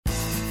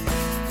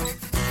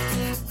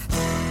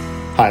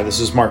Hi,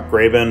 this is Mark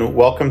Graban.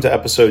 Welcome to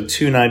episode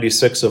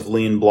 296 of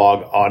Lean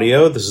Blog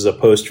Audio. This is a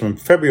post from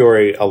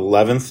February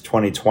 11th,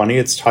 2020.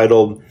 It's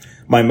titled,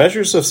 My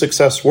Measures of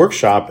Success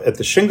Workshop at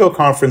the Shingo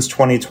Conference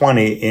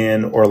 2020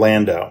 in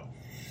Orlando.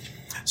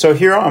 So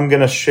here I'm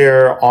going to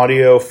share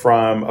audio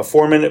from a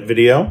 4-minute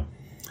video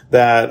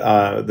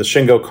that the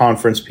Shingo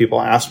Conference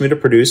people asked me to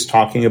produce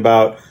talking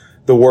about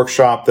the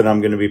workshop that I'm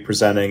going to be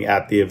presenting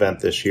at the event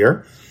this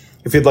year.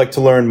 If you'd like to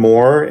learn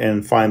more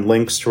and find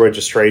links to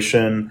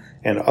registration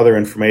and other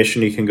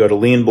information, you can go to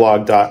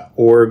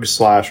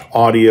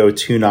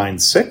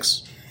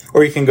leanblog.org/audio296,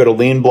 or you can go to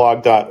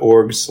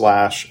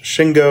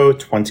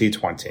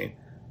leanblog.org/Shingo2020.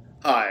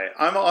 Hi,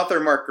 I'm author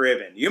Mark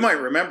Graban. You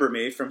might remember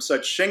me from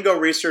such Shingo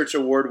Research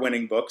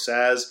Award-winning books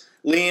as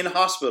Lean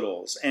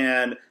Hospitals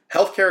and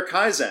Healthcare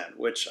Kaizen,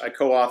 which I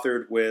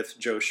co-authored with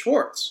Joe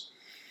Schwartz.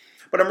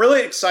 But I'm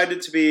really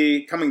excited to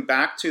be coming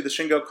back to the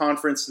Shingo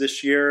Conference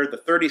this year, the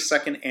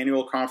 32nd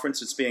annual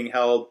conference. It's being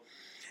held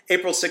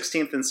April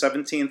 16th and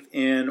 17th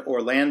in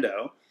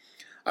Orlando.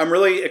 I'm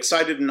really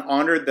excited and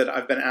honored that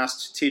I've been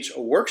asked to teach a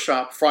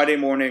workshop Friday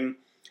morning,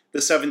 the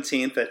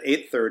 17th at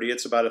 8:30.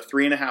 It's about a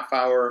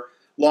 3.5-hour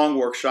long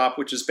workshop,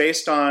 which is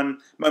based on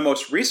my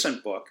most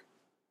recent book,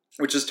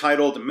 which is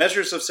titled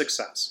Measures of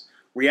Success: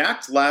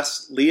 React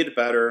Less, Lead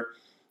Better,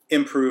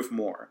 Improve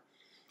More.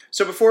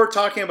 So before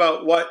talking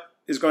about what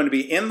is going to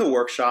be in the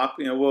workshop,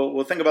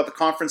 we'll think about the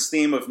conference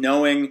theme of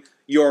knowing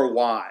your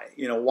why.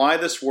 Why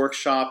this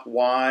workshop?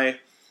 Why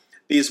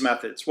these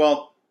methods?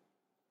 Well,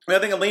 I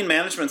think a lean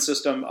management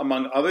system,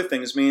 among other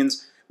things,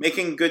 means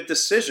making good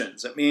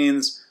decisions. It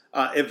means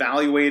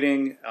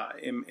evaluating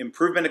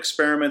improvement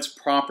experiments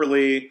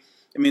properly.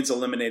 It means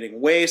eliminating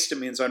waste. It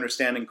means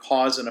understanding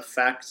cause and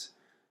effect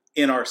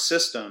in our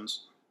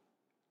systems.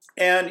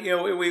 And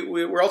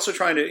we're also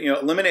trying to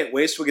eliminate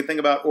waste. We can think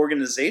about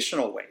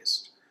organizational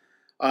waste.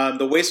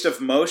 The waste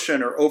of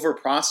motion or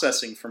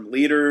over-processing from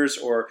leaders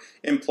or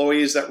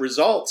employees that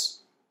results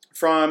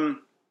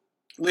from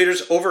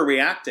leaders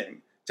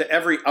overreacting to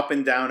every up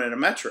and down in a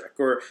metric,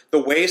 or the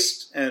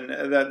waste and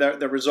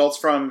that results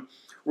from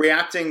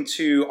reacting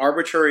to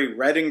arbitrary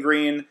red and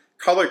green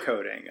color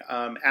coding,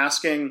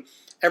 asking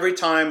every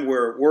time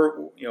we're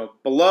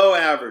below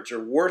average or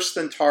worse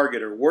than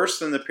target or worse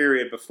than the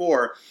period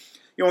before.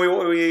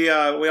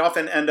 We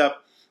often end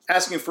up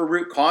asking for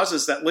root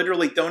causes that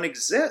literally don't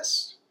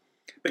exist,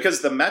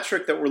 because the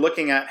metric that we're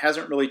looking at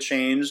hasn't really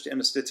changed in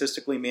a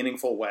statistically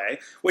meaningful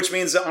way, which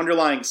means the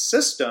underlying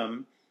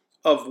system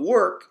of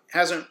work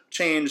hasn't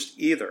changed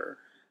either.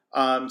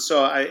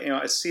 So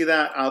I see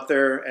that out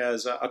there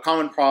as a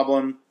common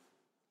problem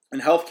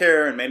in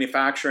healthcare and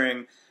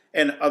manufacturing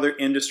and other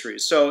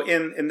industries. So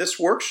in this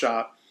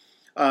workshop,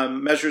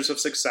 Measures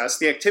of Success,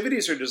 the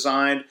activities are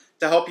designed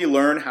to help you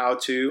learn how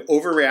to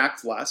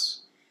overreact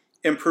less,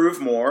 improve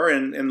more,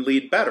 and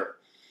lead better.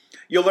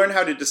 You'll learn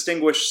how to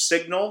distinguish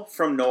signal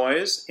from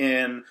noise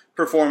in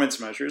performance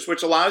measures,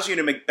 which allows you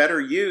to make better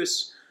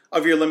use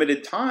of your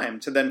limited time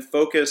to then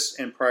focus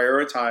and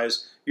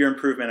prioritize your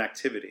improvement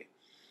activity.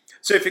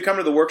 So if you come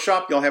to the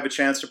workshop, you'll have a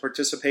chance to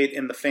participate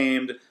in the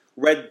famed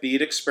red bead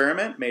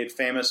experiment made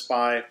famous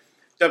by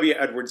W.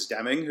 Edwards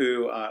Deming,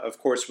 who, of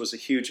course, was a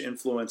huge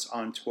influence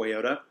on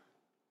Toyota.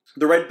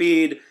 The red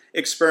bead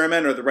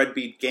experiment, or the red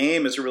bead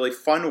game, is a really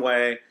fun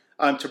way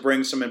to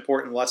bring some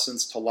important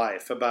lessons to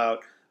life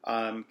about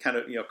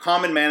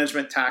common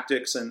management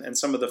tactics and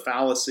some of the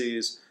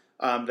fallacies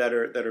that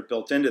are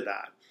built into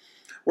that.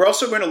 We're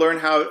also going to learn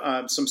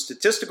how some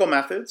statistical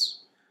methods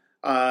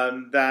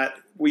that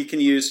we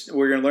can use.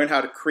 We're going to learn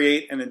how to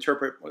create and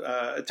interpret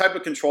a type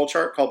of control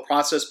chart called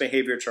process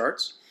behavior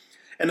charts.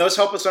 And those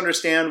help us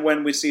understand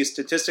when we see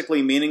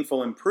statistically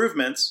meaningful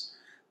improvements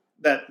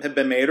that have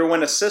been made, or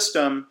when a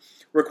system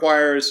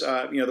requires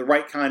the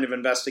right kind of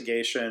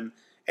investigation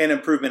and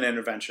improvement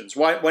interventions.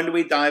 When do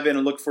we dive in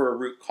and look for a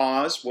root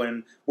cause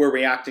when we're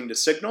reacting to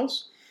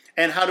signals?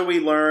 And how do we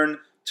learn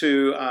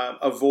to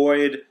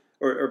avoid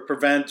or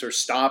prevent or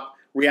stop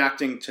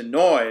reacting to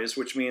noise,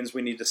 which means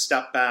we need to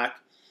step back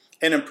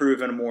and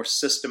improve in a more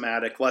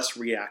systematic, less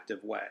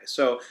reactive way.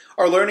 So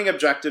our learning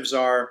objectives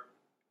are: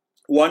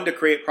 1, to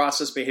create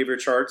process behavior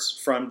charts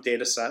from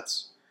data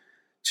sets;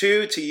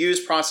 2, to use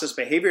process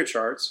behavior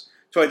charts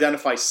to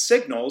identify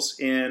signals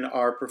in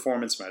our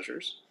performance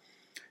measures;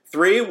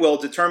 3, we'll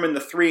determine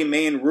the 3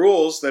 main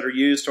rules that are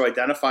used to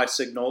identify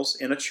signals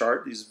in a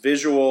chart, these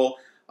visual,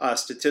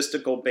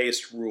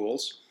 statistical-based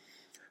rules;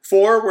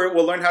 4,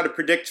 we'll learn how to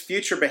predict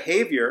future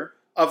behavior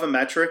of a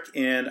metric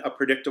in a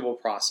predictable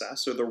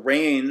process, or the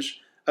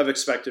range of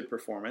expected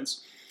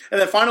performance; and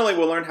then finally,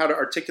 we'll learn how to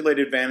articulate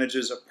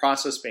advantages of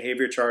process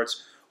behavior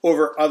charts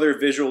over other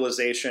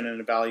visualization and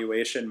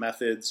evaluation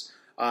methods,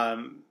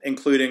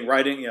 including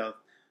writing,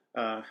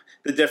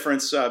 the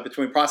difference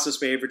between process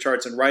behavior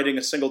charts and writing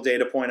a single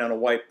data point on a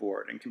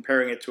whiteboard and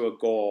comparing it to a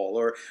goal,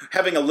 or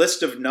having a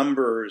list of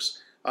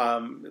numbers,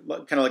 kind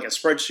of like a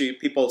spreadsheet.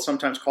 People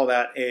sometimes call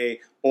that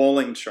a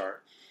bowling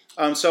chart.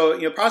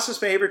 Process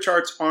behavior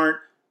charts aren't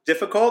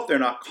difficult. They're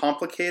not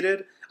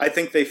complicated. I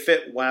think they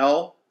fit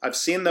well I've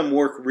seen them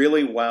work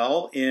really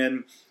well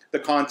in the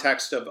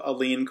context of a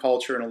lean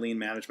culture and a lean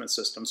management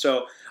system.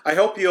 So I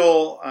hope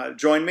you'll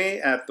join me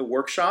at the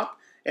workshop.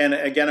 And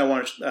again, I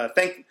want to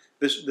thank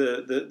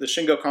the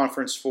Shingo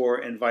Conference for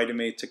inviting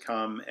me to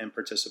come and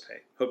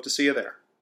participate. Hope to see you there.